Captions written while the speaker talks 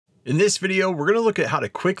In this video, we're going to look at how to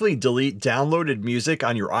quickly delete downloaded music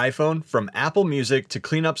on your iPhone from Apple Music to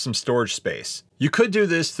clean up some storage space. You could do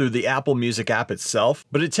this through the Apple Music app itself,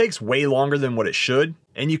 but it takes way longer than what it should,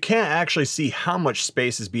 and you can't actually see how much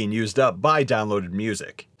space is being used up by downloaded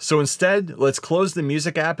music. So instead, let's close the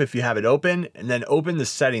Music app if you have it open, and then open the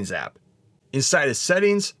Settings app. Inside of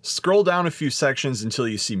Settings, scroll down a few sections until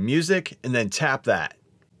you see Music, and then tap that.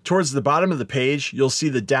 Towards the bottom of the page, you'll see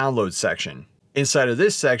the Download section. Inside of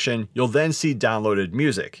this section, you'll then see downloaded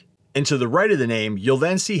music. And to the right of the name, you'll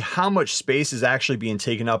then see how much space is actually being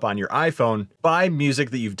taken up on your iPhone by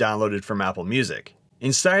music that you've downloaded from Apple Music.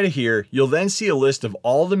 Inside of here, you'll then see a list of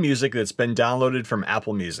all the music that's been downloaded from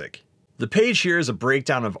Apple Music. The page here is a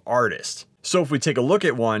breakdown of artists. So if we take a look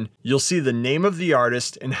at one, you'll see the name of the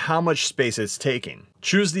artist and how much space it's taking.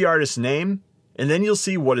 Choose the artist's name, and then you'll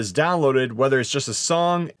see what is downloaded, whether it's just a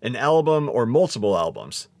song, an album, or multiple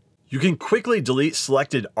albums. You can quickly delete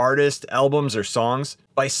selected artists, albums, or songs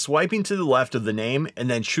by swiping to the left of the name and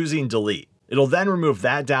then choosing delete. It'll then remove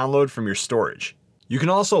that download from your storage. You can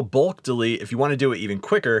also bulk delete if you want to do it even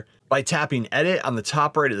quicker by tapping edit on the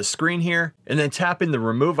top right of the screen here and then tapping the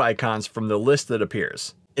remove icons from the list that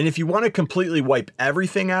appears. And if you want to completely wipe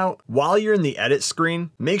everything out, while you're in the edit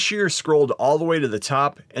screen, make sure you're scrolled all the way to the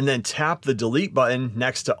top and then tap the delete button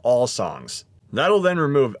next to all songs. That'll then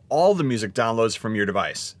remove all the music downloads from your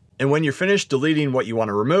device. And when you're finished deleting what you want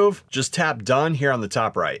to remove, just tap done here on the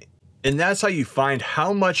top right. And that's how you find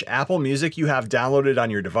how much Apple Music you have downloaded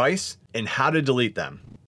on your device and how to delete them.